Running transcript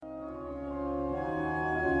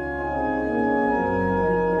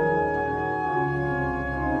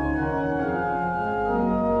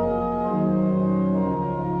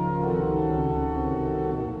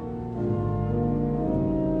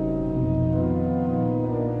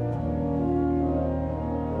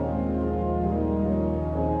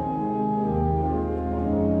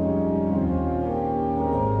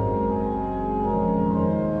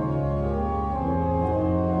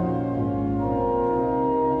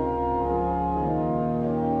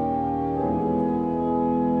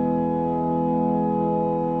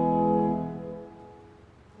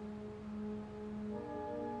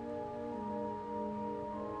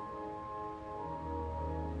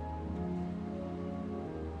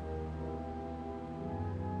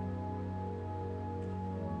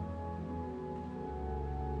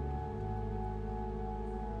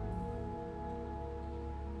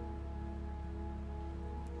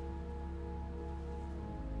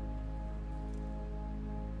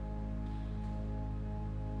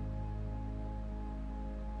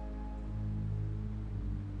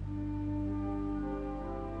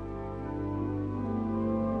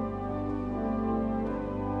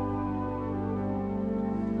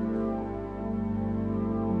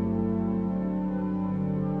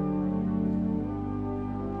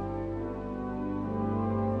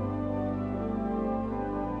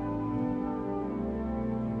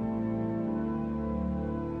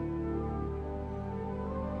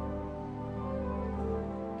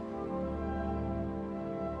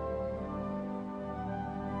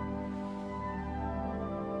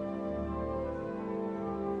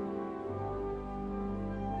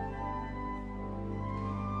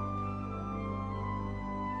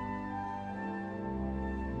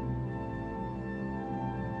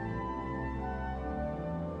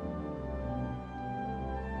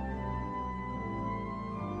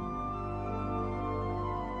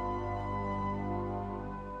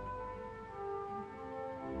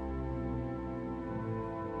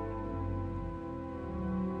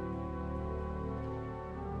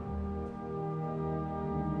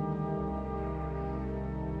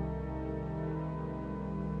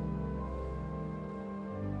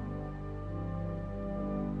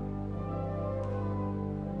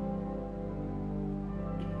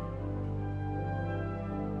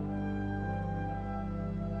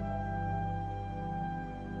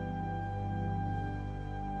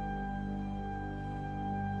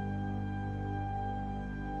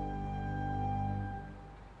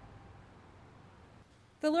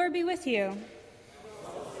The Lord be with you.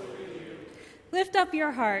 Lift up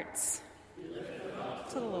your hearts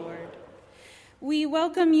to the Lord. We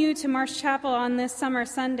welcome you to Marsh Chapel on this summer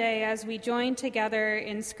Sunday as we join together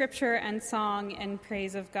in scripture and song and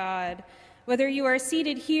praise of God. Whether you are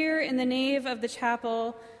seated here in the nave of the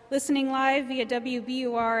chapel, listening live via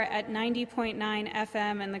WBUR at 90.9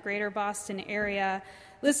 FM in the greater Boston area,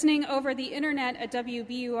 listening over the internet at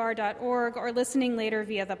WBUR.org, or listening later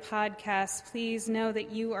via the podcast, please know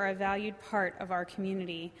that you are a valued part of our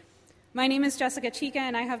community. My name is Jessica Chica,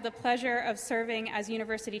 and I have the pleasure of serving as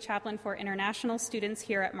University Chaplain for International Students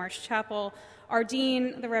here at Marsh Chapel. Our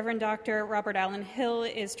Dean, the Reverend Dr. Robert Allen Hill,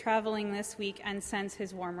 is traveling this week and sends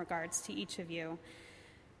his warm regards to each of you.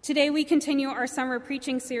 Today we continue our summer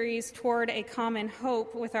preaching series, Toward a Common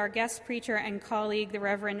Hope, with our guest preacher and colleague, the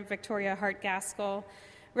Reverend Victoria Hart Gaskell.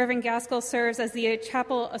 Reverend Gaskell serves as the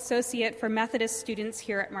Chapel Associate for Methodist students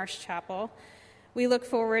here at Marsh Chapel. We look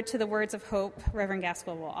forward to the words of hope Reverend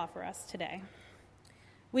Gaskell will offer us today.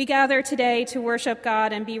 We gather today to worship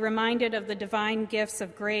God and be reminded of the divine gifts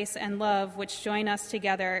of grace and love which join us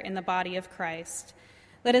together in the body of Christ.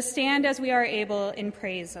 Let us stand as we are able in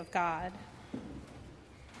praise of God.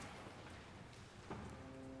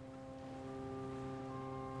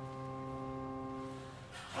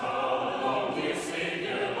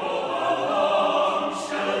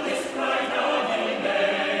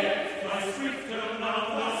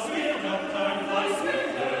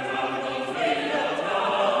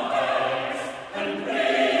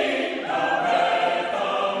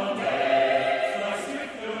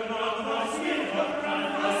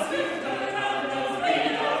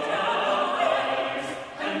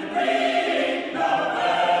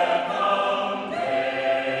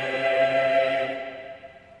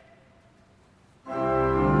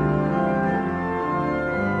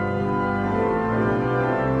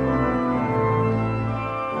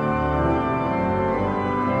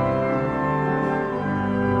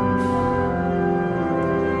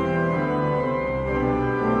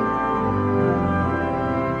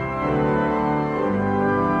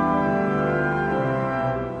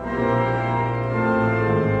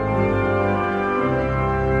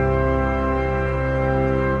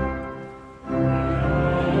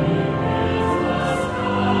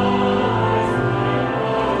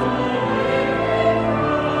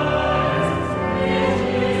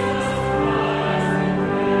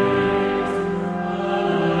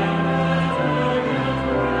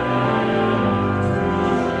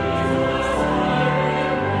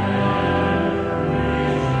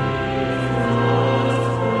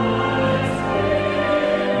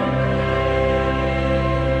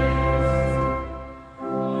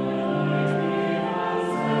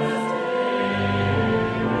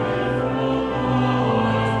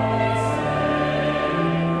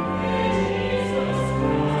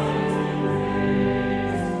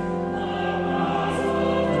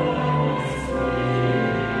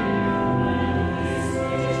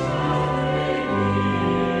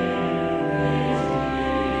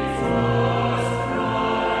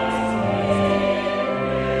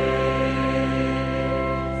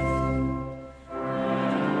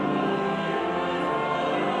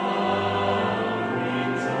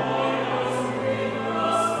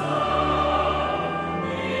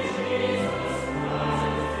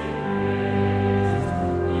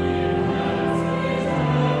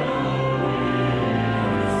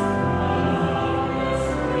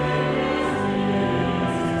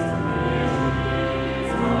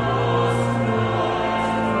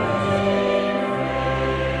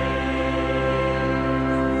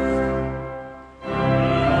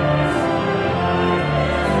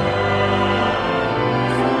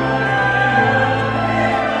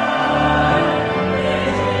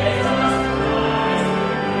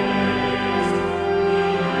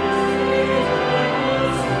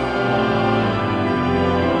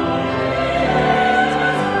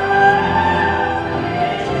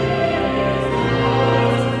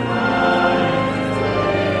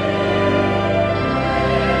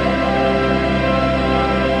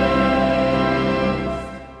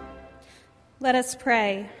 Let us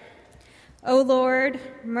pray. O Lord,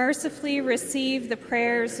 mercifully receive the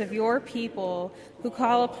prayers of your people who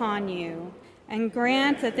call upon you, and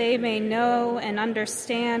grant that they may know and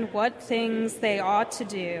understand what things they ought to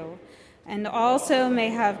do, and also may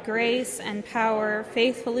have grace and power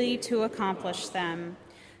faithfully to accomplish them.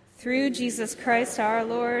 Through Jesus Christ our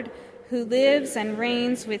Lord, who lives and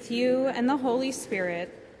reigns with you and the Holy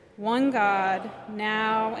Spirit, one God,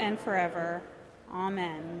 now and forever.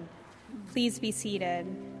 Amen. Please be seated.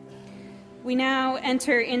 We now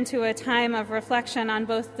enter into a time of reflection on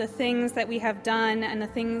both the things that we have done and the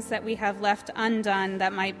things that we have left undone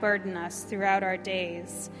that might burden us throughout our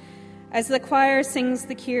days. As the choir sings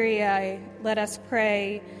the Kyrie, let us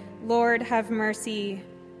pray, Lord, have mercy,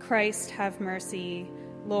 Christ, have mercy,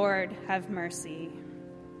 Lord, have mercy.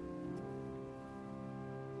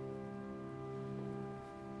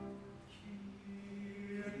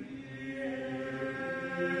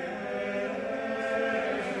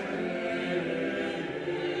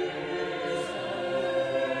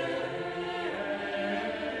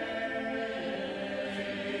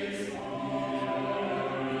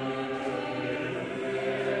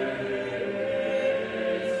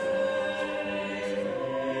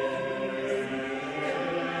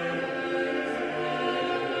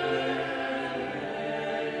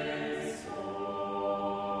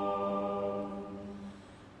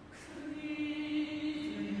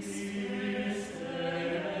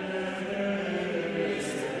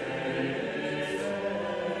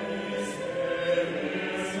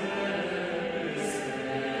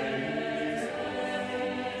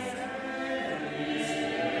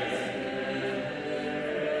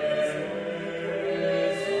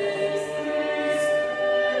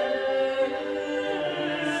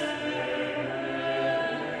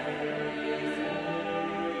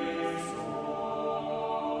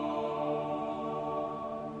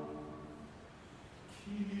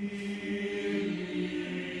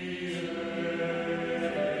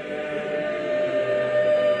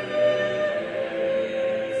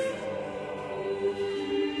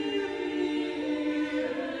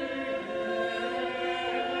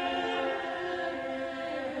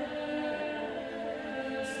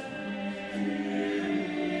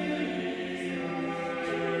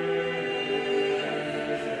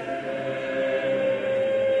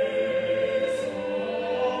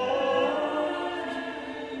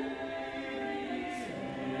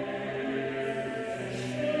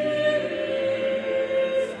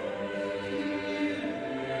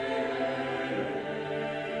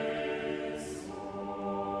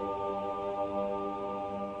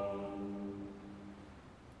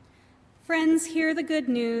 Friends, hear the good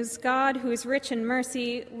news. God, who is rich in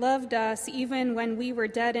mercy, loved us even when we were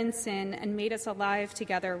dead in sin and made us alive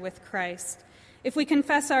together with Christ. If we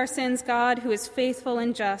confess our sins, God, who is faithful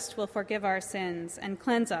and just, will forgive our sins and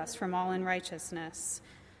cleanse us from all unrighteousness.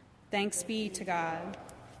 Thanks be to God.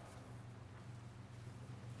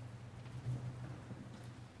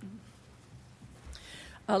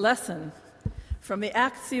 A lesson from the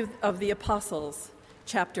Acts of the Apostles,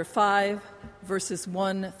 chapter 5, verses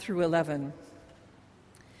 1 through 11.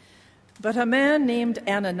 But a man named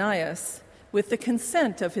Ananias, with the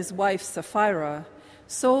consent of his wife Sapphira,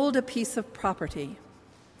 sold a piece of property.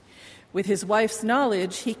 With his wife's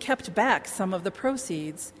knowledge, he kept back some of the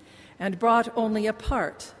proceeds and brought only a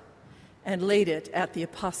part and laid it at the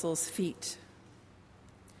apostles' feet.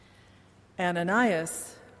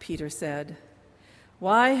 Ananias, Peter said,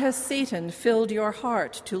 why has Satan filled your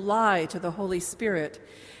heart to lie to the Holy Spirit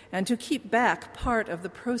and to keep back part of the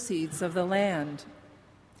proceeds of the land?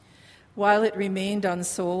 While it remained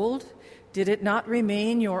unsold, did it not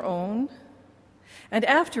remain your own? And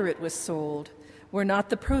after it was sold, were not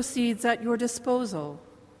the proceeds at your disposal?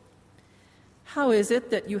 How is it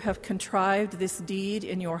that you have contrived this deed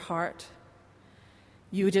in your heart?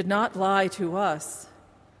 You did not lie to us,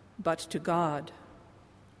 but to God.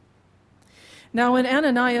 Now when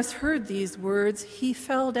Ananias heard these words, he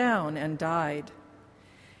fell down and died.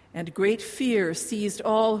 And great fear seized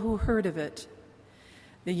all who heard of it.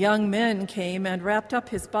 The young men came and wrapped up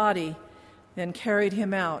his body, then carried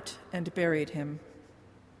him out and buried him.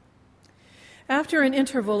 After an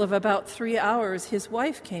interval of about 3 hours, his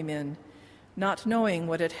wife came in, not knowing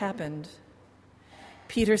what had happened.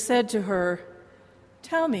 Peter said to her,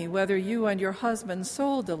 "Tell me whether you and your husband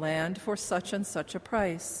sold the land for such and such a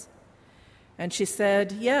price." And she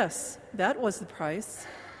said, "Yes, that was the price."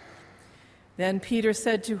 Then Peter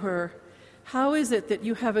said to her, "How is it that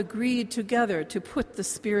you have agreed together to put the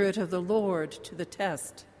Spirit of the Lord to the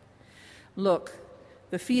test? Look,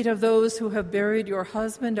 the feet of those who have buried your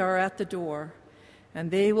husband are at the door,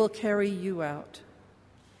 and they will carry you out."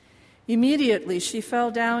 Immediately she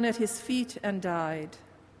fell down at his feet and died.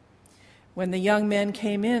 When the young men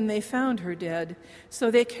came in, they found her dead, so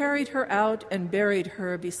they carried her out and buried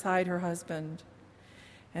her beside her husband.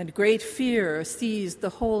 And great fear seized the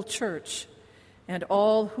whole church and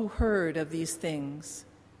all who heard of these things.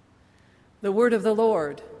 The word of the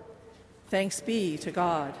Lord. Thanks be to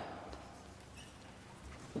God.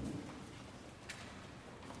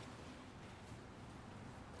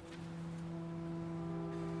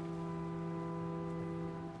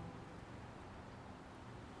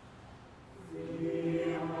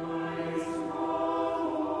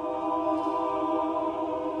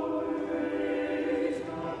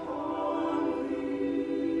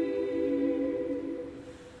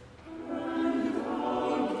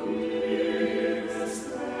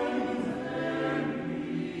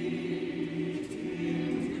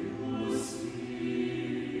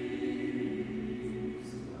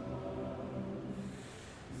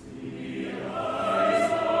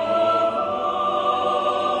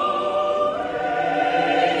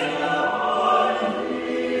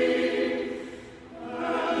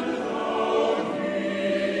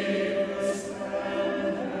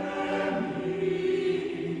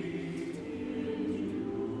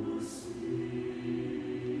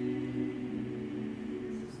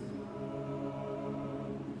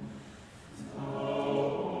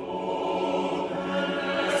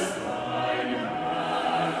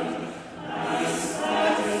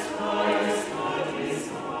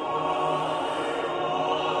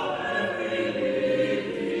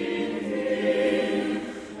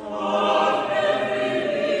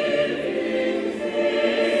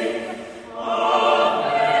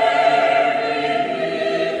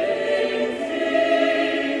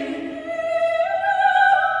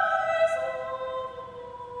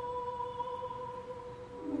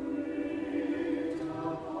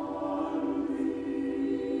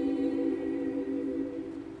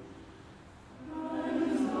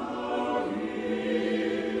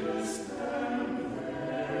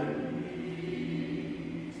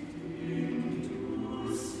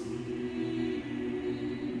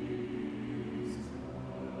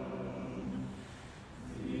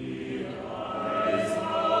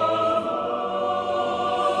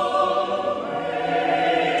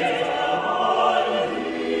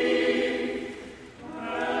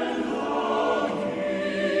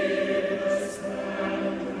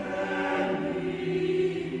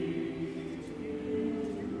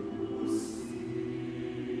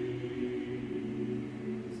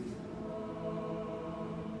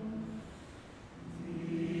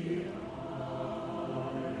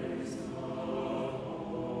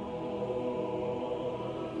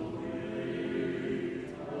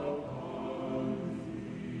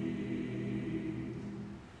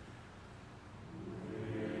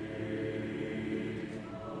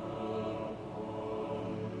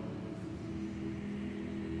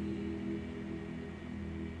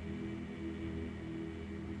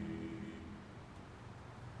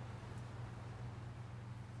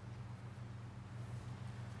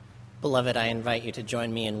 Beloved, I invite you to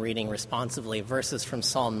join me in reading responsively verses from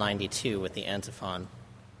Psalm 92 with the antiphon.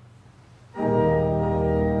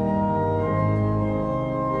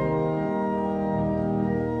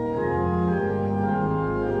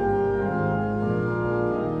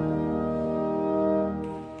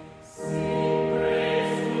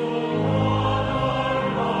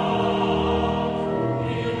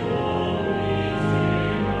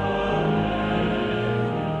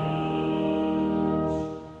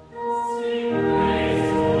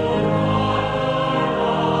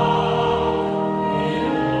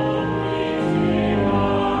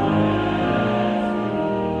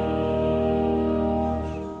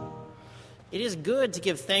 It is good to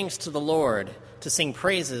give thanks to the Lord, to sing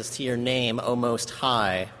praises to your name, O Most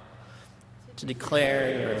High, to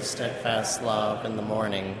declare your steadfast love in the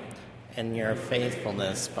morning and your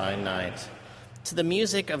faithfulness by night, to the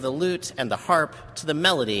music of the lute and the harp, to the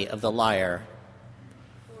melody of the lyre.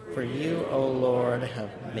 For you, O Lord,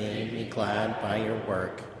 have made me glad by your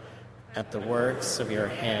work. At the works of your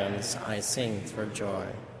hands I sing for joy.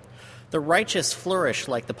 The righteous flourish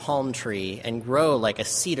like the palm tree and grow like a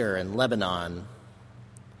cedar in Lebanon.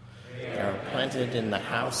 They are planted in the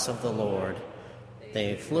house of the Lord.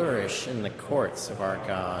 They flourish in the courts of our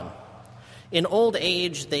God. In old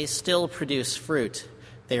age they still produce fruit.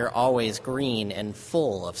 They are always green and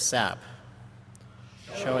full of sap,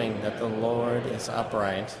 showing that the Lord is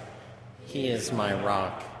upright. He is my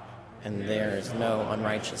rock, and there is no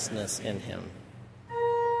unrighteousness in him.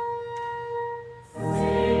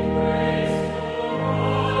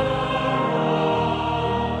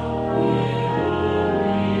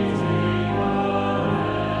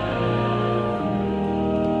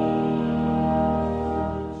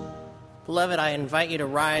 Beloved, I invite you to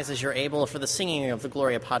rise as you're able for the singing of the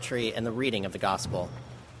Gloria Patri and the reading of the Gospel.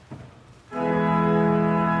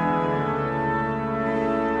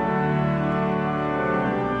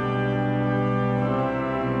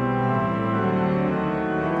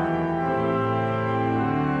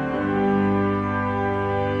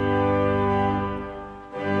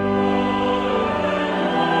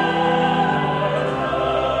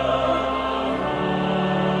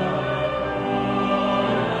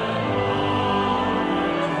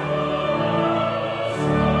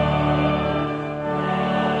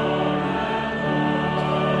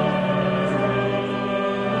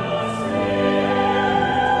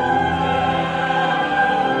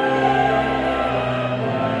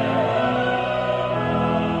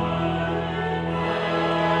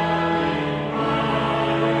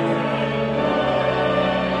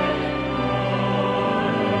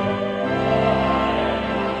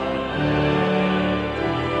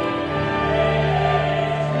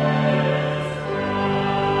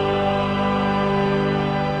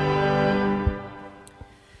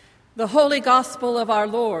 The Holy Gospel of our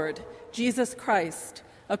Lord, Jesus Christ,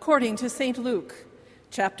 according to St. Luke,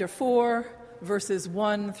 chapter 4, verses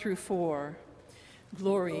 1 through 4.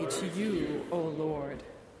 Glory to you, O Lord.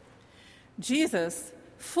 Jesus,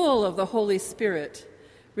 full of the Holy Spirit,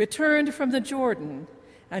 returned from the Jordan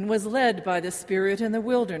and was led by the Spirit in the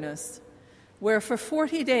wilderness, where for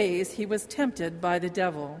 40 days he was tempted by the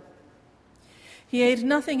devil. He ate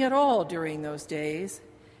nothing at all during those days,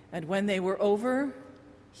 and when they were over,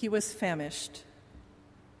 he was famished.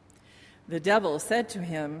 The devil said to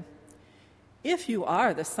him, "If you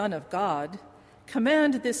are the Son of God,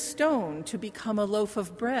 command this stone to become a loaf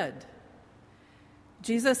of bread."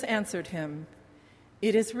 Jesus answered him,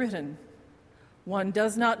 "It is written, 'One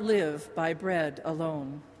does not live by bread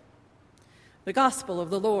alone.'" The Gospel of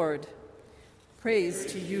the Lord. Praise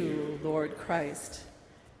to you, Lord Christ.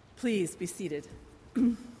 Please be seated.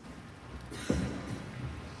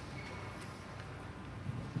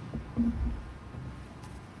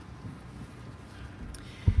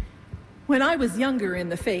 When I was younger in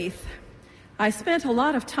the faith, I spent a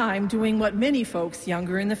lot of time doing what many folks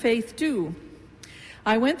younger in the faith do.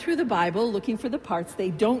 I went through the Bible looking for the parts they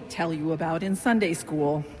don't tell you about in Sunday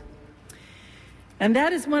school. And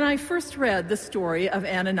that is when I first read the story of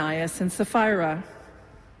Ananias and Sapphira.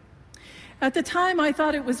 At the time, I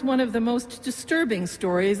thought it was one of the most disturbing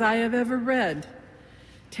stories I have ever read.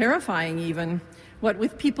 Terrifying even, what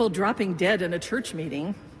with people dropping dead in a church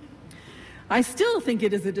meeting. I still think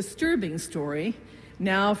it is a disturbing story,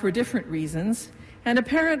 now for different reasons, and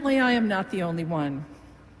apparently I am not the only one.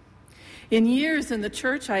 In years in the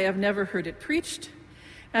church, I have never heard it preached,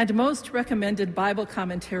 and most recommended Bible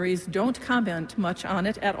commentaries don't comment much on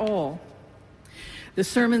it at all. The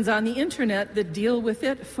sermons on the internet that deal with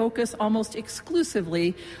it focus almost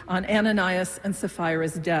exclusively on Ananias and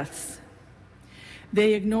Sapphira's deaths.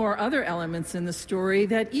 They ignore other elements in the story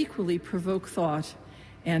that equally provoke thought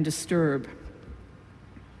and disturb.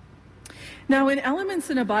 Now, when elements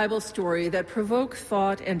in a Bible story that provoke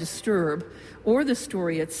thought and disturb, or the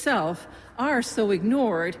story itself, are so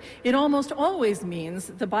ignored, it almost always means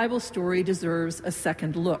the Bible story deserves a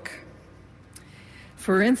second look.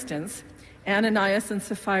 For instance, Ananias and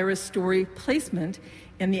Sapphira's story placement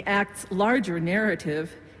in the act's larger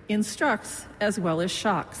narrative instructs as well as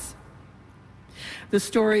shocks. The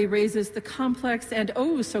story raises the complex and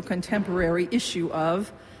so contemporary issue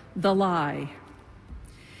of the lie.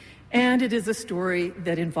 And it is a story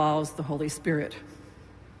that involves the Holy Spirit.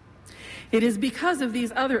 It is because of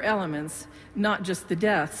these other elements, not just the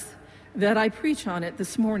deaths, that I preach on it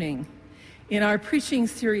this morning in our preaching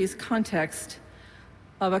series context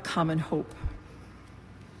of a common hope.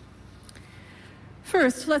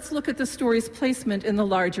 First, let's look at the story's placement in the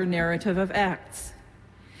larger narrative of Acts.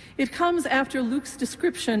 It comes after Luke's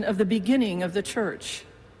description of the beginning of the church.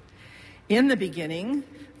 In the beginning,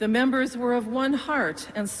 the members were of one heart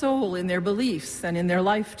and soul in their beliefs and in their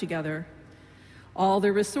life together. All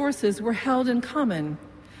their resources were held in common.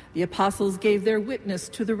 The apostles gave their witness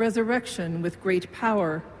to the resurrection with great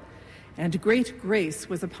power, and great grace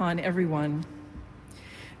was upon everyone.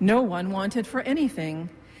 No one wanted for anything,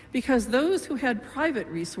 because those who had private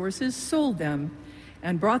resources sold them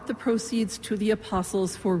and brought the proceeds to the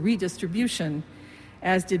apostles for redistribution,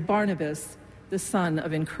 as did Barnabas, the son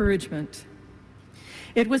of encouragement.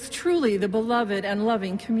 It was truly the beloved and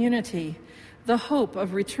loving community, the hope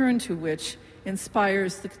of return to which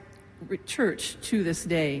inspires the church to this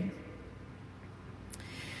day.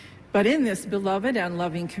 But in this beloved and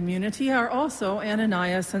loving community are also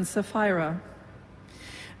Ananias and Sapphira.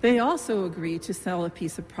 They also agree to sell a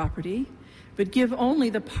piece of property, but give only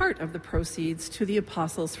the part of the proceeds to the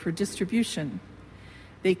apostles for distribution.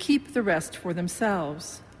 They keep the rest for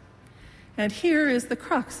themselves. And here is the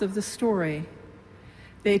crux of the story.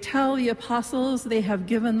 They tell the apostles they have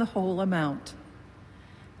given the whole amount.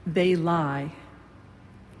 They lie.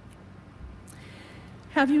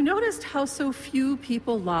 Have you noticed how so few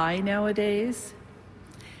people lie nowadays?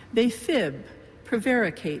 They fib,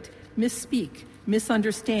 prevaricate, misspeak,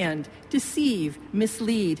 misunderstand, deceive,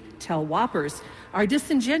 mislead, tell whoppers, are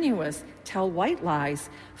disingenuous, tell white lies,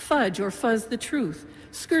 fudge or fuzz the truth,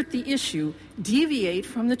 skirt the issue, deviate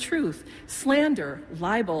from the truth, slander,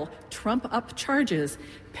 libel, trump up charges,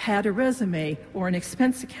 pad a resume or an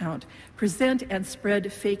expense account, present and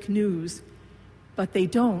spread fake news, but they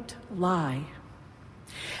don't lie.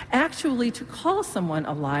 Actually, to call someone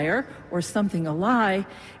a liar or something a lie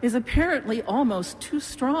is apparently almost too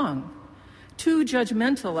strong, too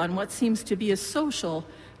judgmental on what seems to be a social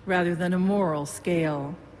rather than a moral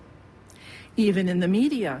scale. Even in the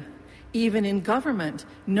media, even in government,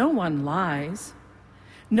 no one lies.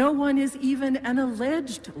 No one is even an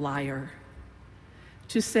alleged liar.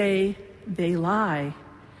 To say they lie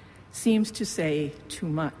seems to say too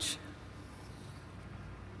much.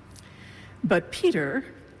 But Peter,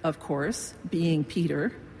 of course, being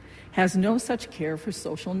Peter, has no such care for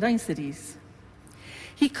social niceties.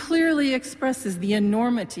 He clearly expresses the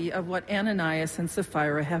enormity of what Ananias and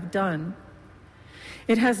Sapphira have done.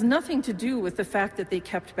 It has nothing to do with the fact that they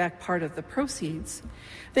kept back part of the proceeds.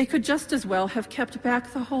 They could just as well have kept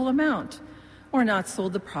back the whole amount or not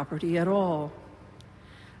sold the property at all.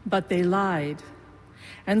 But they lied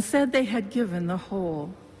and said they had given the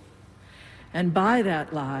whole. And by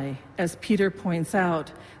that lie, as Peter points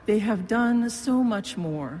out, they have done so much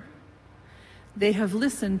more. They have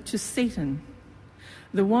listened to Satan,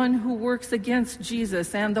 the one who works against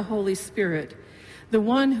Jesus and the Holy Spirit, the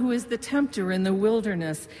one who is the tempter in the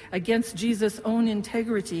wilderness against Jesus' own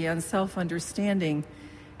integrity and self-understanding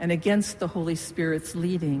and against the Holy Spirit's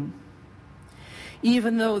leading.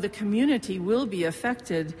 Even though the community will be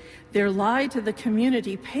affected, their lie to the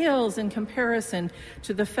community pales in comparison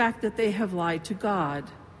to the fact that they have lied to God,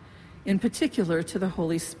 in particular to the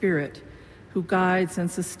Holy Spirit, who guides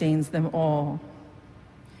and sustains them all.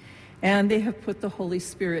 And they have put the Holy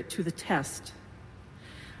Spirit to the test.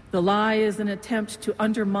 The lie is an attempt to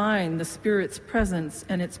undermine the Spirit's presence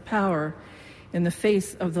and its power in the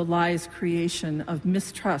face of the lie's creation of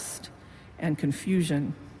mistrust and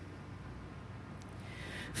confusion.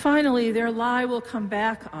 Finally, their lie will come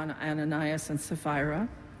back on Ananias and Sapphira.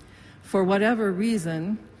 For whatever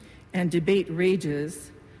reason, and debate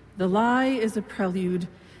rages, the lie is a prelude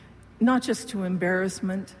not just to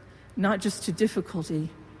embarrassment, not just to difficulty,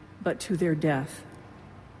 but to their death.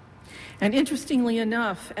 And interestingly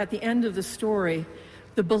enough, at the end of the story,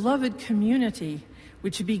 the beloved community,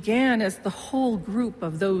 which began as the whole group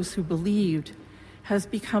of those who believed, has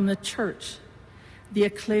become the church, the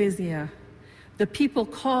ecclesia, the people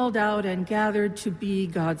called out and gathered to be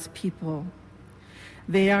God's people.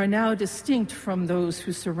 They are now distinct from those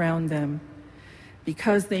who surround them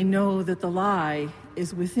because they know that the lie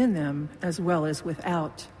is within them as well as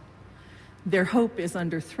without. Their hope is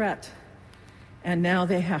under threat, and now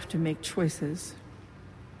they have to make choices.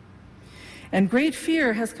 And great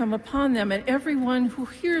fear has come upon them and everyone who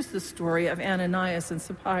hears the story of Ananias and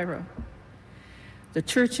Sapphira. The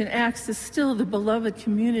church in Acts is still the beloved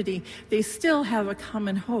community. They still have a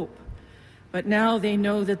common hope. But now they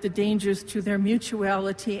know that the dangers to their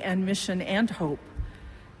mutuality and mission and hope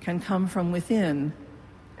can come from within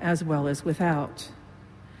as well as without.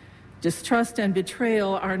 Distrust and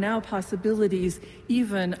betrayal are now possibilities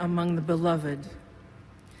even among the beloved.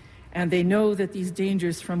 And they know that these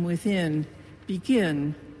dangers from within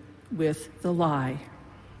begin with the lie.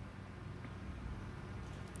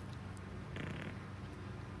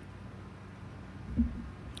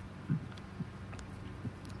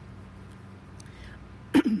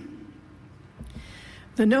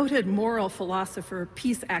 The noted moral philosopher,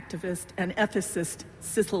 peace activist, and ethicist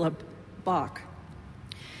Cicely Bach,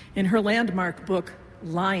 in her landmark book,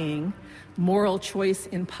 Lying, Moral Choice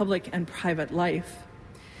in Public and Private Life,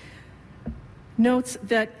 notes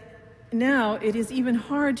that now it is even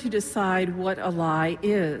hard to decide what a lie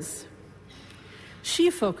is.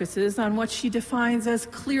 She focuses on what she defines as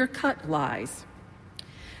clear-cut lies.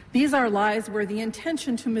 These are lies where the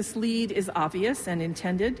intention to mislead is obvious and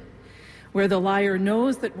intended, where the liar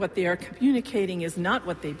knows that what they are communicating is not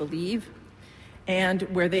what they believe, and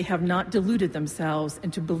where they have not deluded themselves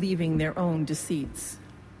into believing their own deceits.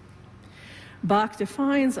 Bach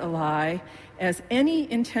defines a lie as any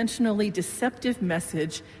intentionally deceptive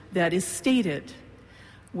message that is stated,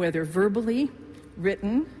 whether verbally,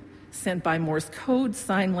 written, sent by Morse code,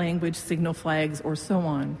 sign language, signal flags, or so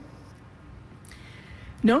on.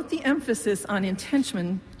 Note the emphasis on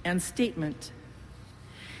intention and statement.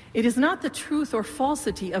 It is not the truth or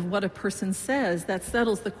falsity of what a person says that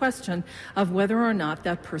settles the question of whether or not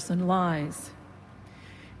that person lies.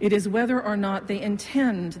 It is whether or not they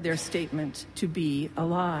intend their statement to be a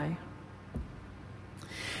lie.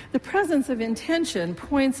 The presence of intention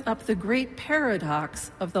points up the great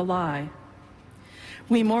paradox of the lie.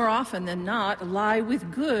 We more often than not lie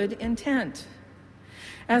with good intent.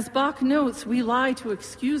 As Bach notes, we lie to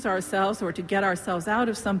excuse ourselves or to get ourselves out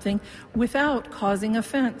of something without causing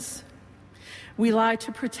offense. We lie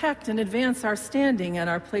to protect and advance our standing and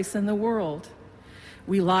our place in the world.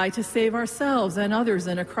 We lie to save ourselves and others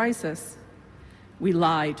in a crisis. We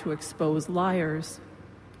lie to expose liars.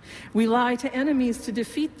 We lie to enemies to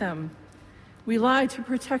defeat them. We lie to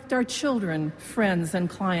protect our children, friends, and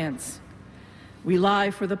clients. We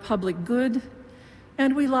lie for the public good,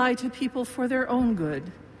 and we lie to people for their own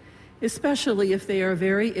good, especially if they are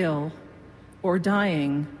very ill or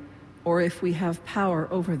dying, or if we have power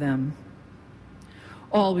over them.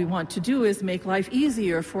 All we want to do is make life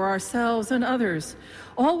easier for ourselves and others.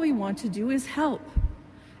 All we want to do is help.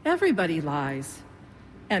 Everybody lies,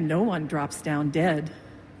 and no one drops down dead.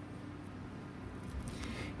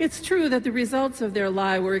 It's true that the results of their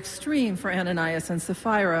lie were extreme for Ananias and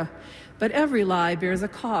Sapphira, but every lie bears a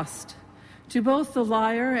cost to both the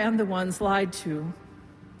liar and the ones lied to.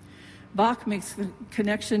 Bach makes the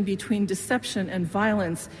connection between deception and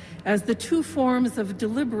violence as the two forms of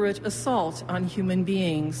deliberate assault on human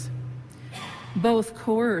beings. Both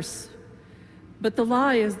coerce, but the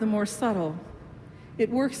lie is the more subtle. It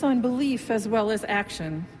works on belief as well as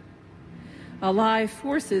action. A lie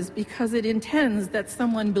forces because it intends that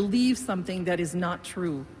someone believes something that is not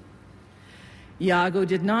true. Iago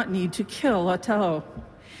did not need to kill Othello.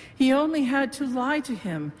 He only had to lie to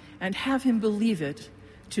him and have him believe it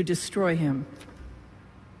to destroy him.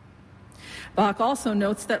 Bach also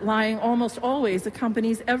notes that lying almost always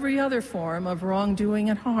accompanies every other form of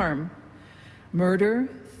wrongdoing and harm. Murder,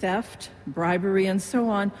 theft, bribery, and so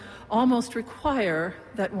on almost require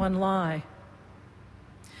that one lie.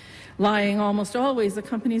 Lying almost always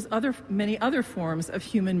accompanies many other forms of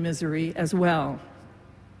human misery as well.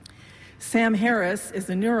 Sam Harris is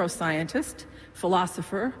a neuroscientist,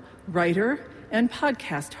 philosopher, writer, and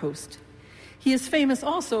podcast host. He is famous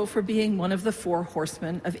also for being one of the four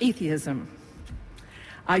horsemen of atheism.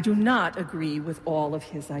 I do not agree with all of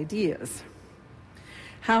his ideas.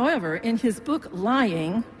 However, in his book,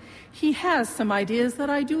 Lying, he has some ideas that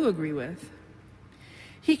I do agree with.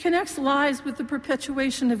 He connects lies with the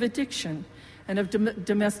perpetuation of addiction and of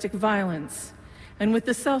domestic violence, and with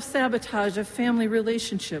the self-sabotage of family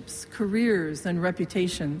relationships, careers, and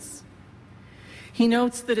reputations. He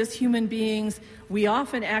notes that as human beings, we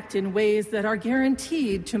often act in ways that are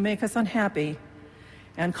guaranteed to make us unhappy,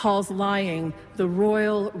 and calls lying the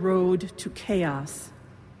royal road to chaos.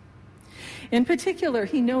 In particular,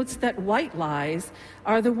 he notes that white lies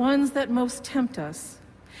are the ones that most tempt us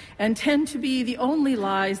and tend to be the only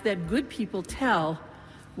lies that good people tell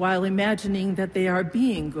while imagining that they are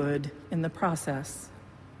being good in the process.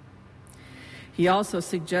 He also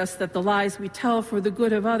suggests that the lies we tell for the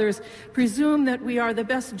good of others presume that we are the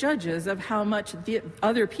best judges of how much the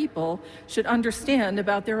other people should understand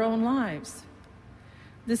about their own lives.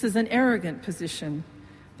 This is an arrogant position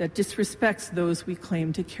that disrespects those we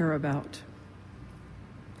claim to care about.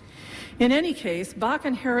 In any case, Bach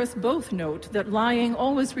and Harris both note that lying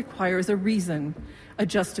always requires a reason, a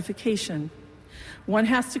justification. One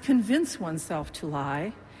has to convince oneself to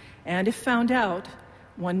lie, and if found out,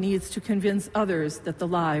 one needs to convince others that the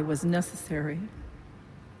lie was necessary.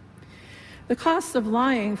 The costs of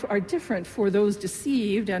lying are different for those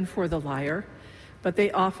deceived and for the liar, but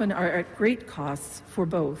they often are at great costs for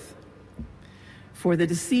both. For the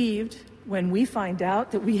deceived, when we find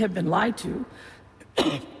out that we have been lied to,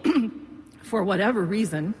 for whatever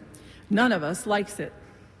reason, none of us likes it.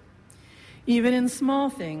 Even in small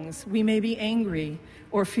things, we may be angry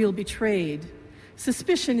or feel betrayed.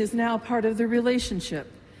 Suspicion is now part of the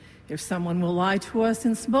relationship. If someone will lie to us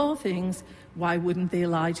in small things, why wouldn't they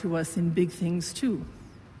lie to us in big things too?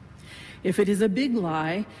 If it is a big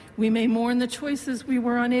lie, we may mourn the choices we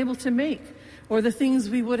were unable to make or the things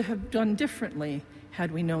we would have done differently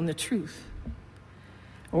had we known the truth.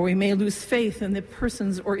 Or we may lose faith in the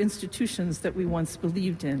persons or institutions that we once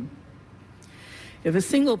believed in. If a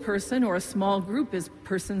single person or a small group of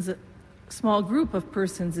persons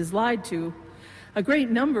is lied to, a great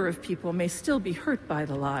number of people may still be hurt by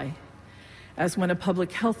the lie, as when a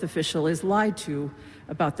public health official is lied to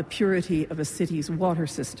about the purity of a city's water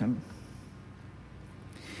system.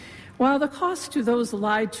 While the costs to those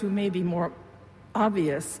lied to may be more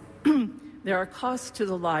obvious, there are costs to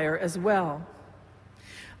the liar as well.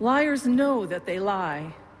 Liars know that they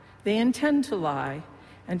lie, they intend to lie,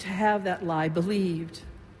 and to have that lie believed.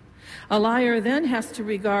 A liar then has to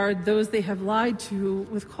regard those they have lied to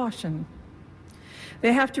with caution.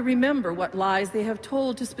 They have to remember what lies they have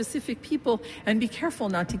told to specific people and be careful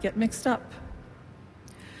not to get mixed up.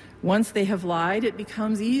 Once they have lied, it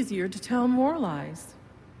becomes easier to tell more lies.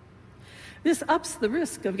 This ups the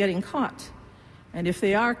risk of getting caught, and if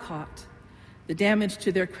they are caught, the damage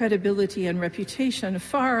to their credibility and reputation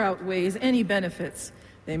far outweighs any benefits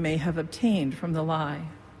they may have obtained from the lie.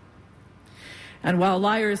 And while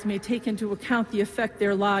liars may take into account the effect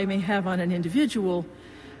their lie may have on an individual,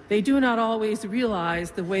 they do not always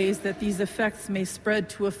realize the ways that these effects may spread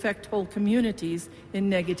to affect whole communities in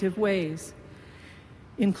negative ways,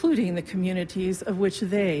 including the communities of which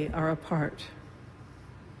they are a part.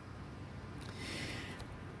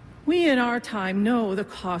 We in our time know the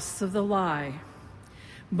costs of the lie,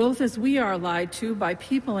 both as we are lied to by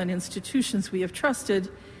people and institutions we have trusted,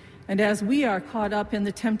 and as we are caught up in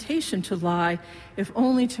the temptation to lie, if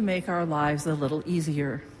only to make our lives a little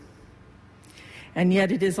easier. And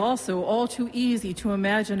yet it is also all too easy to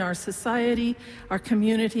imagine our society, our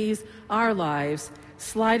communities, our lives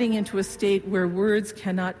sliding into a state where words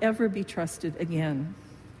cannot ever be trusted again.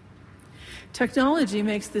 Technology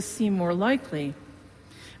makes this seem more likely,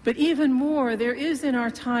 but even more, there is in our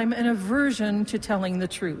time an aversion to telling the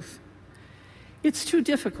truth. It's too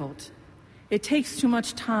difficult. It takes too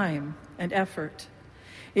much time and effort.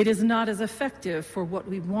 It is not as effective for what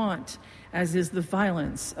we want as is the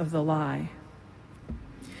violence of the lie.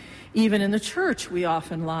 Even in the church, we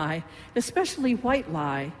often lie, especially white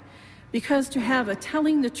lie, because to have a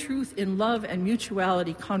telling the truth in love and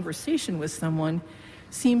mutuality conversation with someone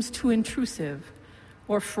seems too intrusive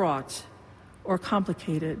or fraught or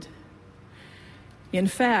complicated. In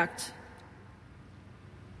fact,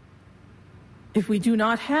 if we do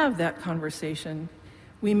not have that conversation,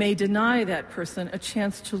 we may deny that person a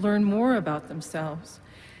chance to learn more about themselves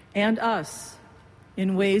and us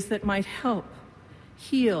in ways that might help,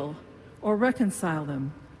 heal, or reconcile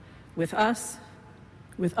them with us,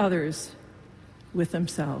 with others, with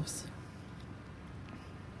themselves.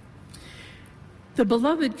 The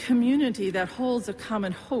beloved community that holds a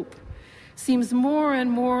common hope seems more and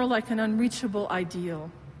more like an unreachable ideal,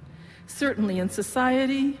 certainly in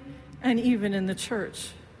society and even in the church.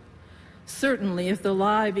 Certainly if the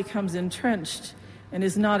lie becomes entrenched and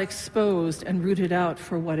is not exposed and rooted out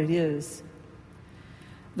for what it is.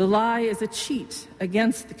 The lie is a cheat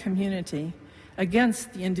against the community,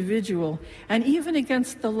 against the individual, and even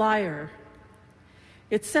against the liar.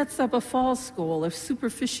 It sets up a false goal of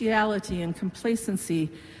superficiality and complacency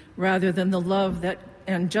rather than the love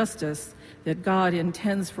and justice that God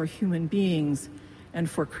intends for human beings and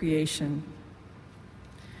for creation.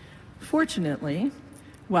 Fortunately,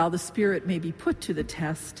 while the Spirit may be put to the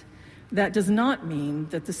test, that does not mean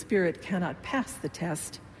that the Spirit cannot pass the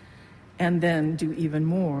test and then do even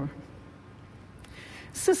more.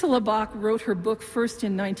 Cicely Bach wrote her book first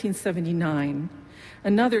in 1979,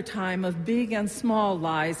 another time of big and small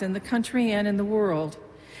lies in the country and in the world,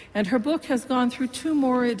 and her book has gone through 2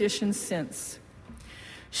 more editions since.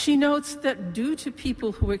 She notes that due to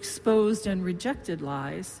people who exposed and rejected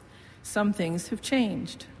lies, some things have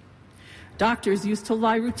changed. Doctors used to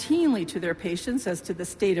lie routinely to their patients as to the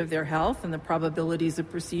state of their health and the probabilities of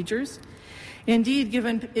procedures. Indeed,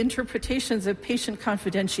 given interpretations of patient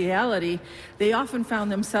confidentiality, they often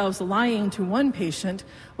found themselves lying to one patient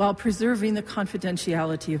while preserving the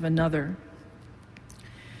confidentiality of another.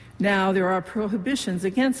 Now there are prohibitions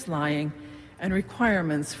against lying and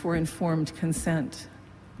requirements for informed consent.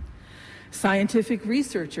 Scientific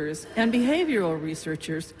researchers and behavioral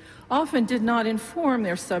researchers often did not inform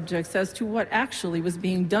their subjects as to what actually was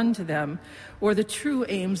being done to them or the true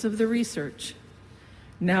aims of the research.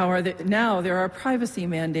 Now there are privacy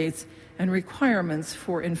mandates and requirements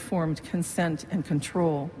for informed consent and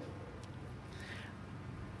control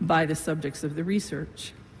by the subjects of the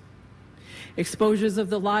research. Exposures of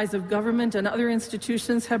the lies of government and other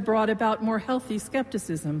institutions have brought about more healthy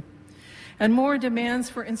skepticism and more demands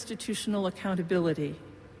for institutional accountability.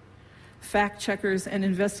 Fact-checkers and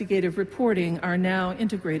investigative reporting are now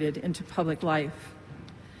integrated into public life.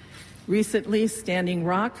 Recently, Standing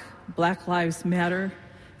Rock, Black Lives Matter,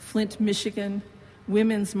 Flint, Michigan,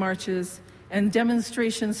 women's marches, and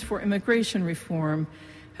demonstrations for immigration reform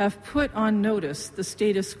have put on notice the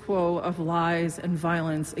status quo of lies and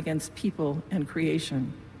violence against people and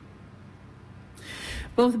creation.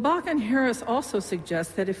 Both Bach and Harris also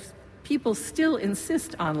suggest that if people still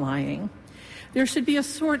insist on lying, there should be a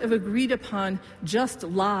sort of agreed-upon just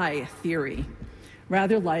lie theory,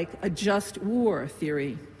 rather like a just war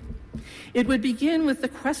theory. It would begin with the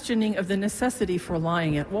questioning of the necessity for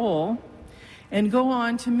lying at all and go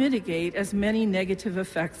on to mitigate as many negative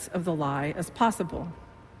effects of the lie as possible.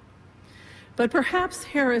 But perhaps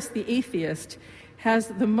Harris, the atheist, has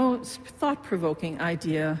the most thought-provoking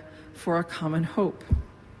idea for a common hope.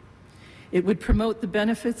 It would promote the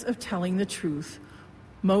benefits of telling the truth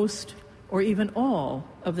most or even all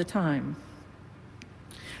of the time.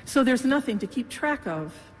 So there's nothing to keep track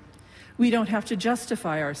of. We don't have to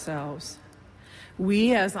justify ourselves.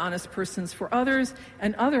 We, as honest persons for others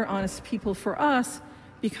and other honest people for us,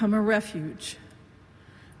 become a refuge.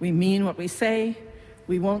 We mean what we say.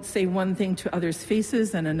 We won't say one thing to others'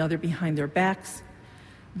 faces and another behind their backs.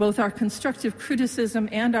 Both our constructive criticism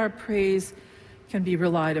and our praise can be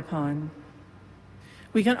relied upon.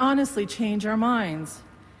 We can honestly change our minds,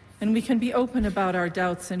 and we can be open about our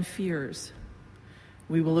doubts and fears.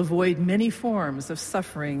 We will avoid many forms of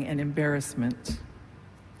suffering and embarrassment.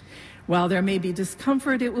 While there may be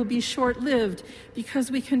discomfort, it will be short-lived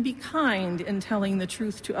because we can be kind in telling the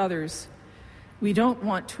truth to others. We don't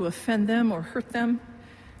want to offend them or hurt them.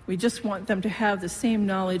 We just want them to have the same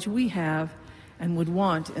knowledge we have and would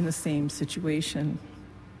want in the same situation.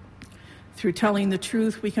 Through telling the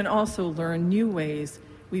truth, we can also learn new ways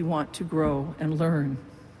we want to grow and learn.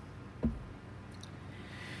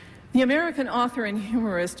 The American author and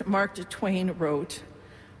humorist Mark Twain wrote,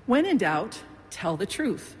 "When in doubt, tell the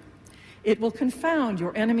truth. It will confound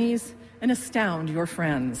your enemies and astound your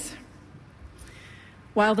friends."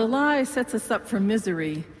 While the lie sets us up for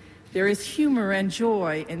misery, there is humor and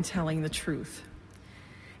joy in telling the truth.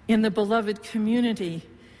 In the beloved community,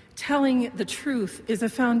 telling the truth is a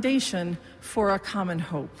foundation for a common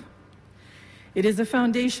hope. It is a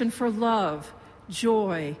foundation for love,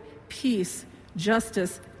 joy, peace,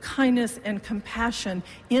 justice, kindness, and compassion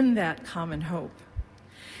in that common hope.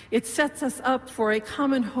 It sets us up for a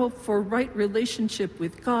common hope for right relationship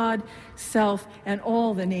with God, self, and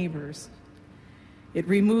all the neighbors. It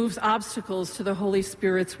removes obstacles to the Holy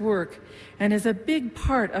Spirit's work and is a big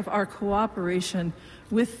part of our cooperation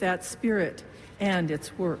with that Spirit and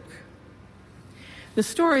its work. The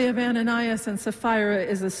story of Ananias and Sapphira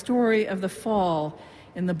is a story of the fall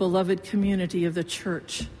in the beloved community of the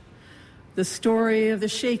church, the story of the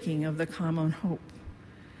shaking of the common hope.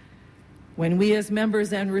 When we as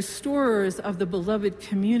members and restorers of the beloved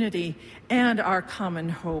community and our common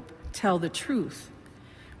hope tell the truth,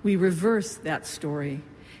 we reverse that story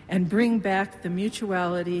and bring back the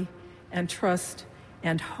mutuality and trust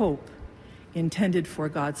and hope intended for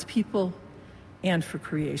God's people and for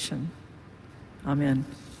creation. Amen.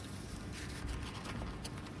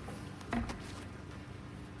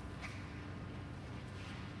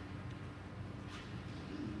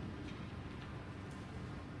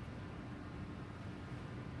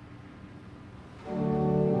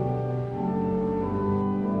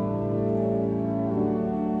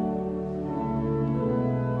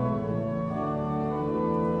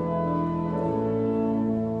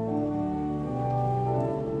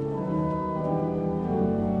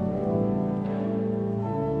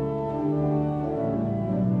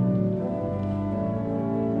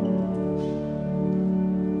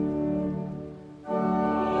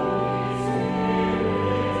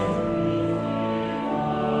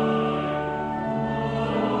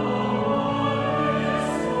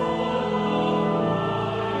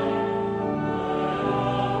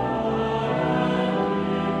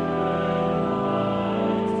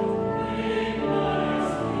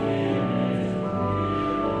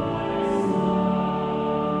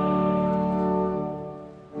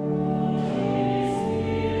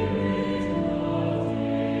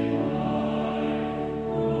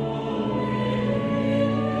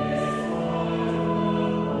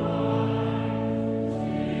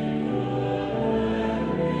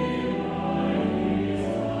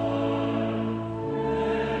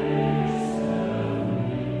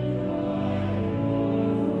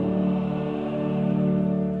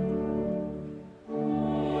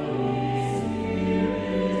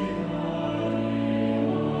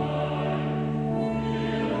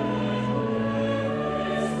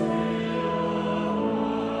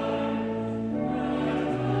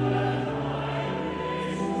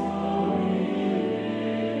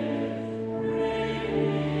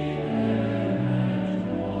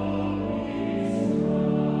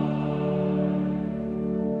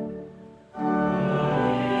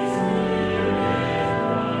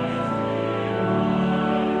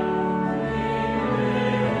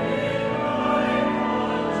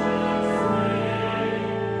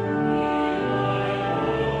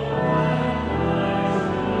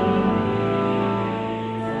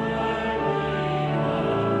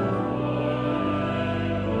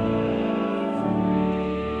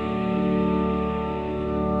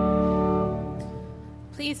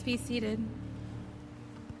 Please be seated.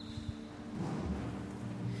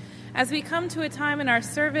 As we come to a time in our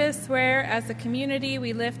service where, as a community,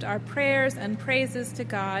 we lift our prayers and praises to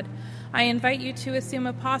God, I invite you to assume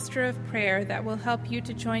a posture of prayer that will help you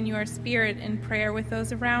to join your spirit in prayer with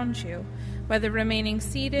those around you, whether remaining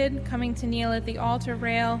seated, coming to kneel at the altar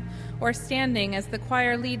rail, or standing as the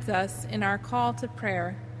choir leads us in our call to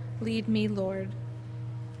prayer. Lead me, Lord.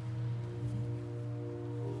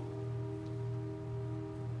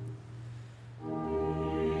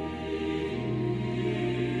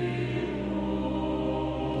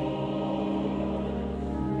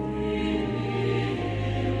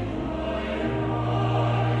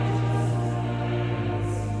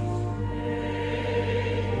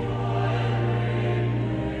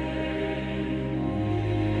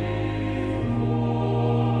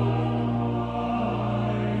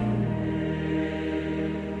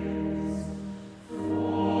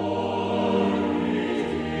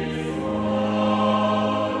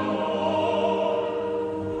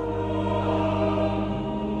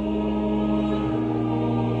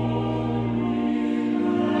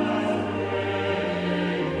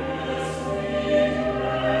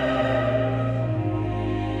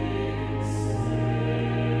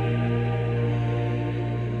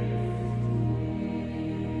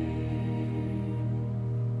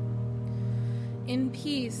 In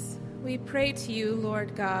peace, we pray to you,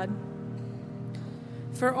 Lord God,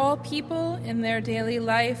 for all people in their daily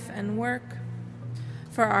life and work,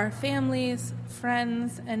 for our families,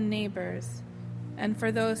 friends, and neighbors, and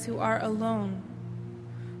for those who are alone,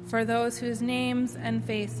 for those whose names and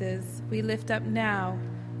faces we lift up now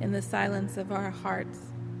in the silence of our hearts.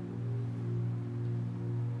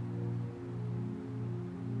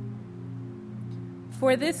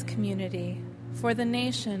 For this community, for the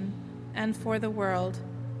nation, and for the world,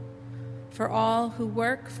 for all who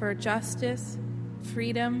work for justice,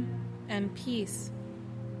 freedom, and peace,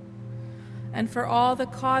 and for all the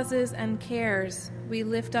causes and cares we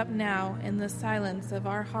lift up now in the silence of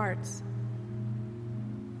our hearts.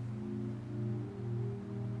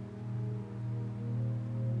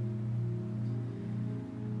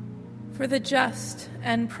 For the just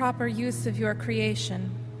and proper use of your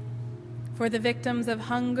creation, for the victims of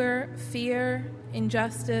hunger, fear,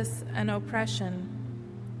 injustice, and oppression,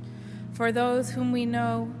 for those whom we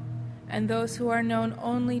know and those who are known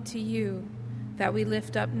only to you, that we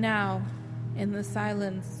lift up now in the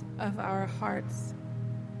silence of our hearts.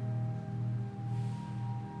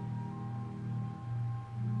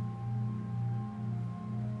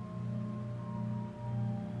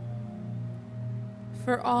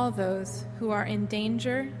 For all those who are in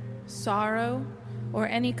danger, sorrow, or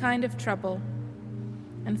any kind of trouble,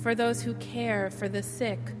 and for those who care for the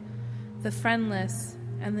sick, the friendless,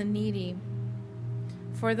 and the needy,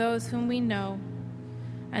 for those whom we know,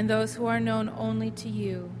 and those who are known only to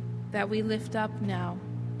you, that we lift up now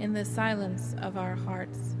in the silence of our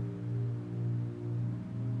hearts.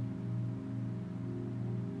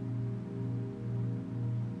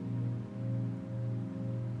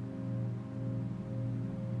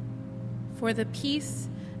 For the peace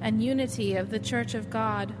and unity of the Church of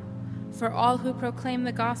God, for all who proclaim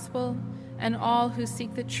the gospel and all who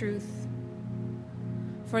seek the truth,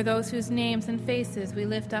 for those whose names and faces we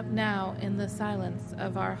lift up now in the silence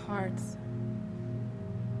of our hearts.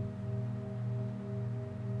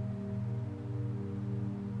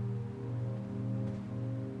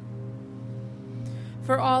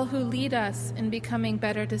 For all who lead us in becoming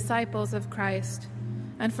better disciples of Christ,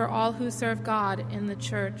 and for all who serve God in the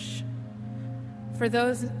church, for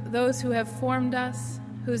those who have formed us,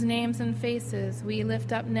 whose names and faces we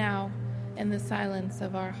lift up now in the silence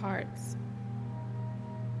of our hearts.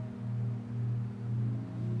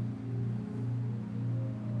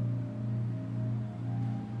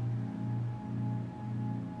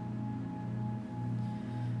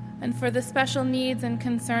 And for the special needs and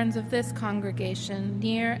concerns of this congregation,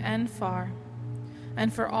 near and far,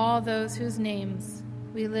 and for all those whose names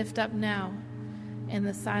we lift up now in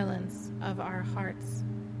the silence of our hearts.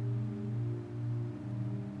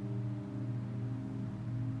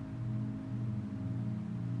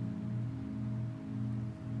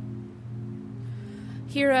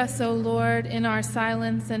 Hear us, O Lord, in our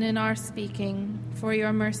silence and in our speaking, for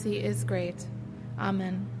your mercy is great.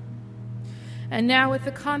 Amen. And now, with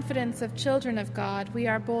the confidence of children of God, we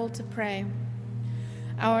are bold to pray.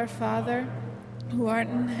 Our Father, who art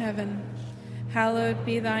in heaven, hallowed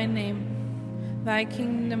be thy name. Thy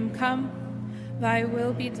kingdom come, thy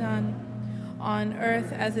will be done, on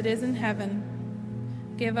earth as it is in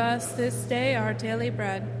heaven. Give us this day our daily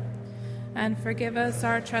bread, and forgive us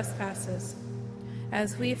our trespasses,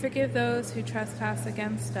 as we forgive those who trespass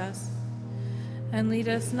against us. And lead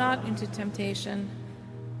us not into temptation,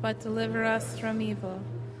 but deliver us from evil.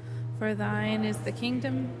 For thine is the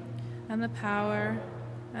kingdom, and the power,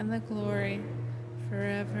 and the glory,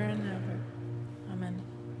 forever and ever. Amen.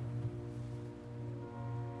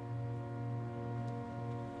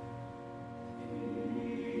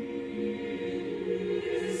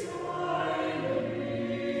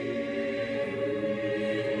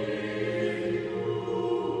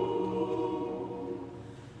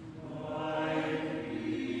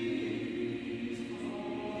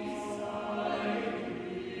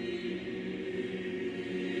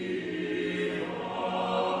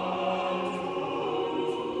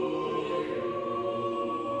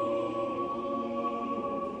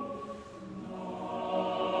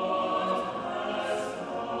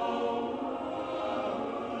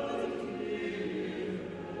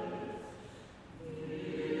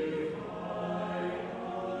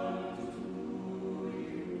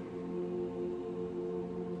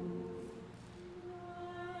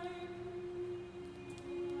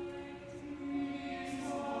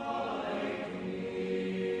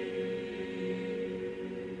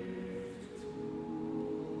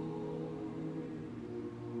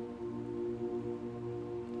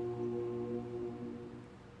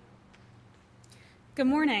 Good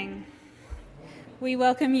morning. We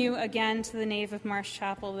welcome you again to the nave of Marsh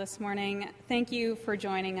Chapel this morning. Thank you for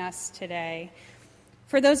joining us today.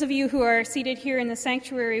 For those of you who are seated here in the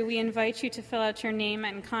sanctuary, we invite you to fill out your name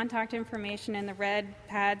and contact information in the red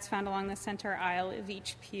pads found along the center aisle of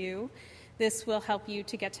each pew. This will help you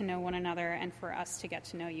to get to know one another and for us to get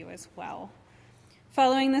to know you as well.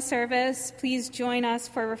 Following the service, please join us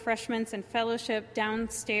for refreshments and fellowship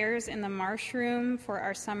downstairs in the Marsh Room for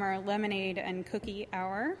our summer lemonade and cookie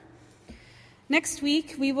hour. Next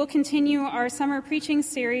week, we will continue our summer preaching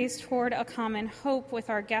series Toward a Common Hope with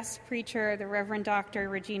our guest preacher, the Reverend Dr.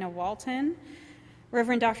 Regina Walton.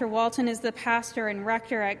 Reverend Dr. Walton is the pastor and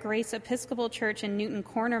rector at Grace Episcopal Church in Newton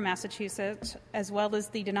Corner, Massachusetts, as well as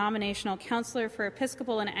the denominational counselor for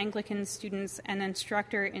Episcopal and Anglican students and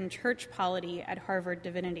instructor in church polity at Harvard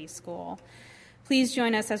Divinity School. Please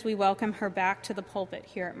join us as we welcome her back to the pulpit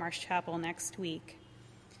here at Marsh Chapel next week.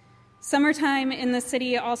 Summertime in the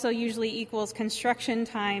city also usually equals construction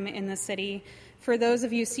time in the city. For those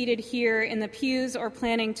of you seated here in the pews or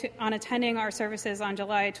planning on attending our services on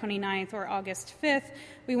July 29th or August 5th,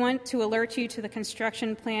 we want to alert you to the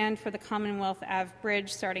construction plan for the Commonwealth Ave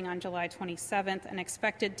Bridge starting on July 27th and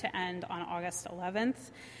expected to end on August 11th.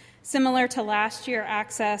 Similar to last year,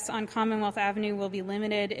 access on Commonwealth Avenue will be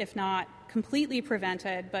limited, if not completely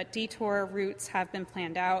prevented, but detour routes have been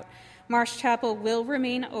planned out. Marsh Chapel will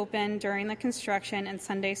remain open during the construction and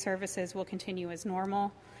Sunday services will continue as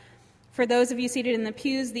normal. For those of you seated in the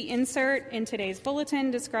pews, the insert in today's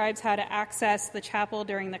bulletin describes how to access the chapel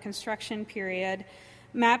during the construction period.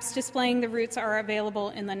 Maps displaying the routes are available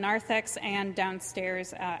in the narthex and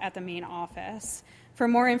downstairs at the main office. For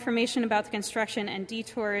more information about the construction and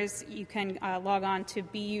detours, you can log on to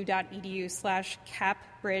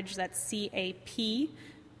bu.edu/capbridge, that's C-A-P,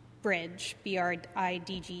 bridge,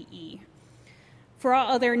 B-R-I-D-G-E. For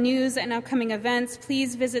all other news and upcoming events,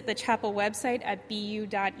 please visit the chapel website at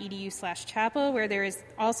bu.edu/chapel, where there is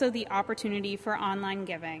also the opportunity for online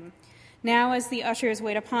giving. Now, as the ushers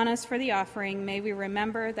wait upon us for the offering, may we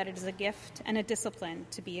remember that it is a gift and a discipline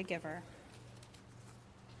to be a giver.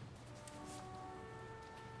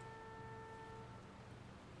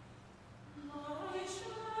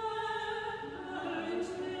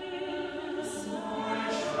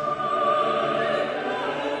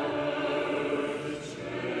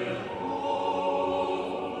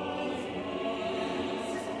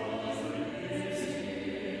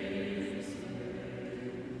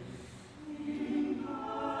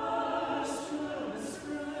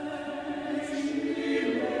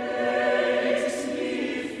 Amen.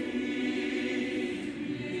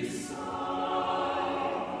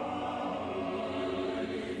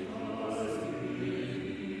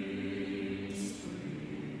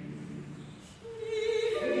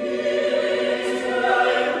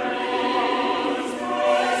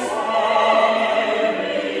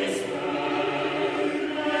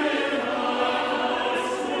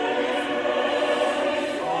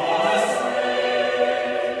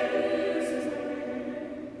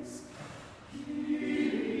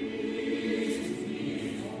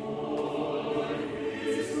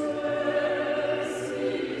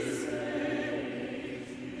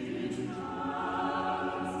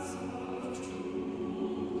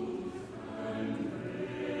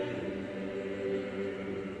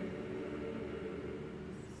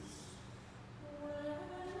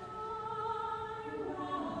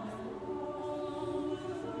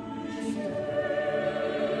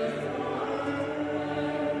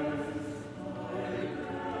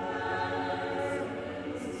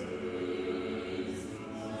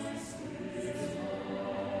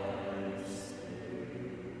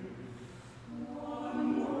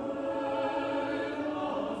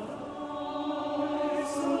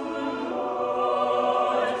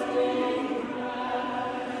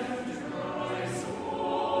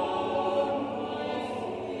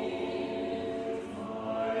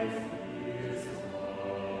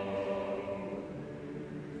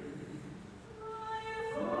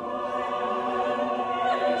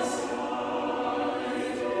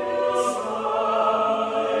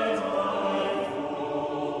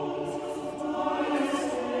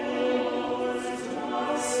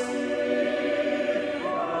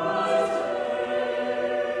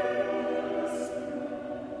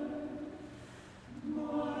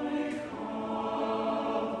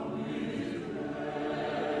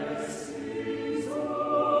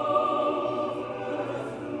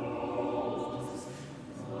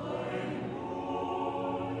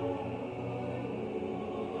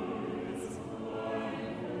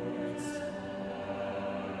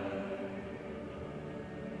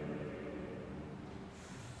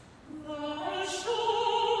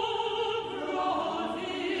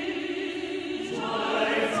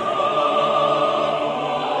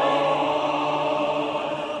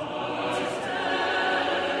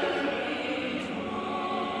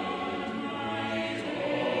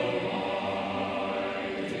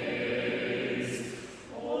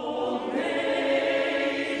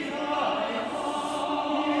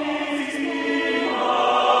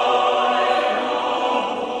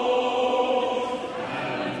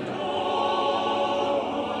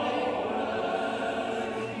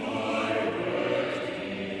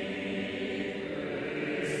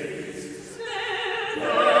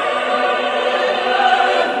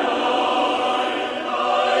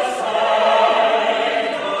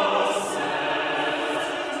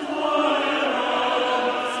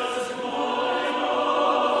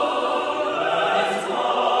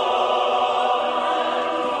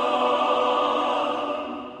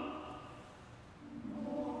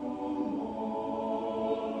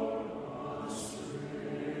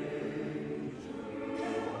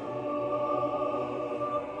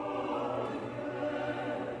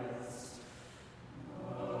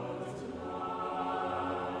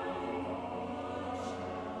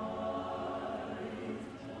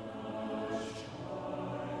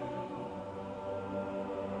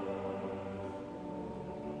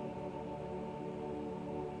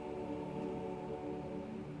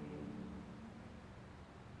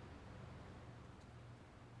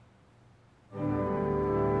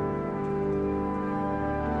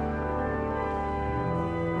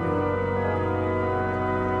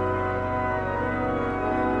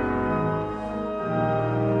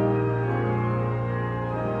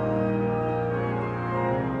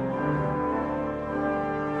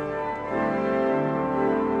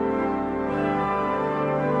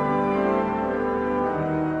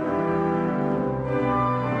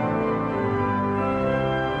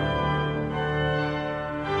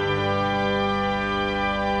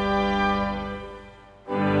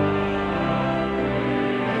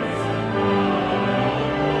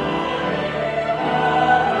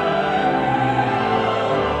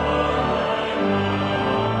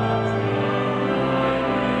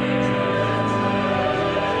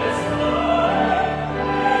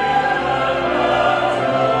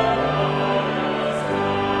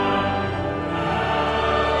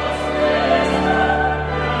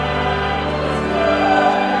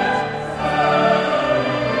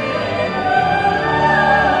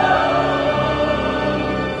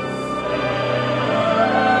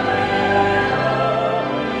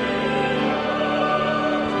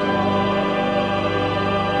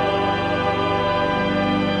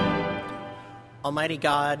 Almighty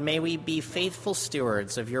God, may we be faithful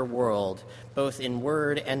stewards of your world, both in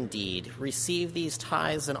word and deed. Receive these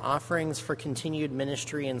tithes and offerings for continued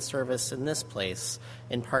ministry and service in this place,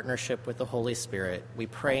 in partnership with the Holy Spirit. We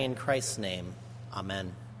pray in Christ's name.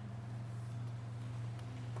 Amen.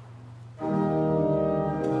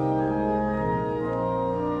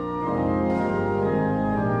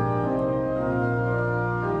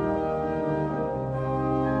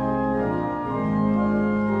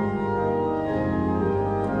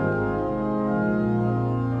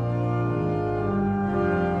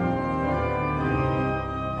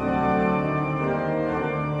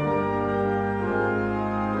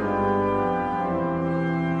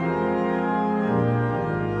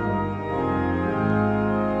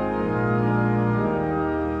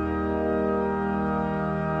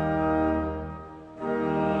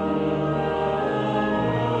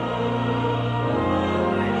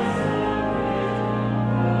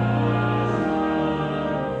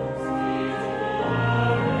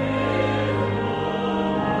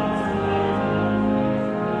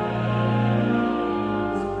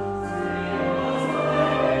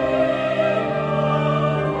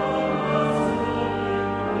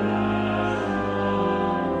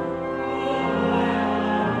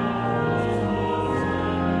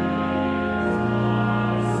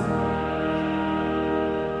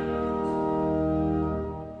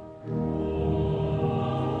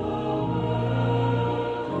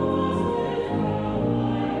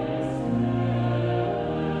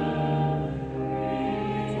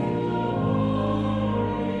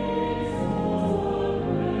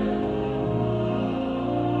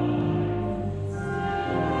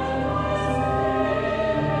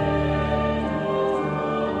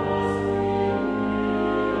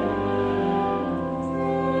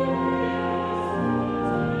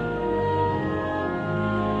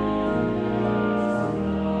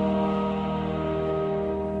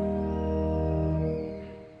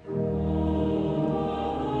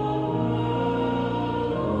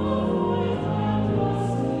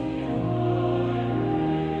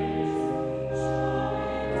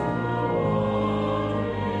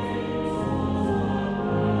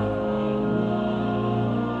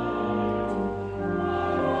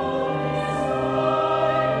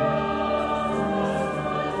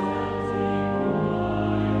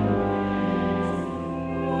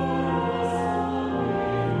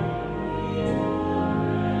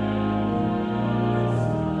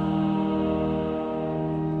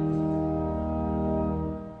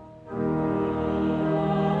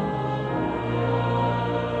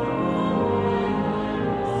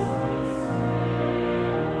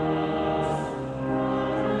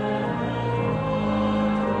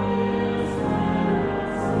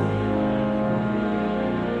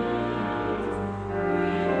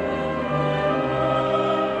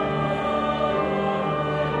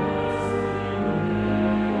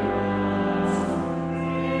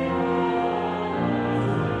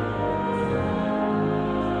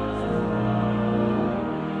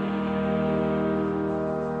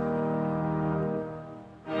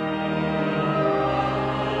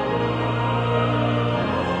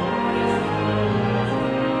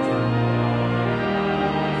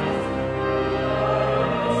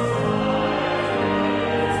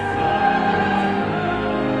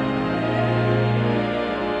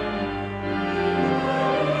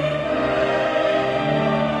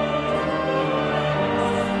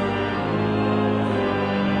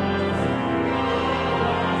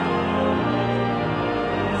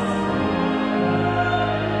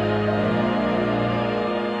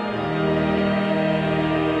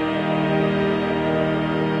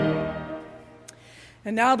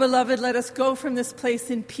 And now, beloved, let us go from this place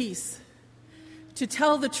in peace, to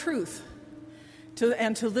tell the truth,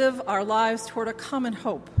 and to live our lives toward a common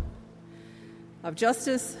hope of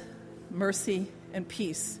justice, mercy, and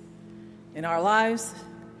peace in our lives,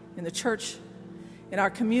 in the church, in our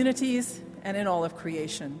communities, and in all of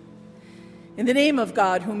creation. In the name of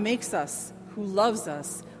God, who makes us, who loves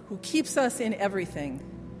us, who keeps us in everything.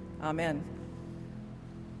 Amen.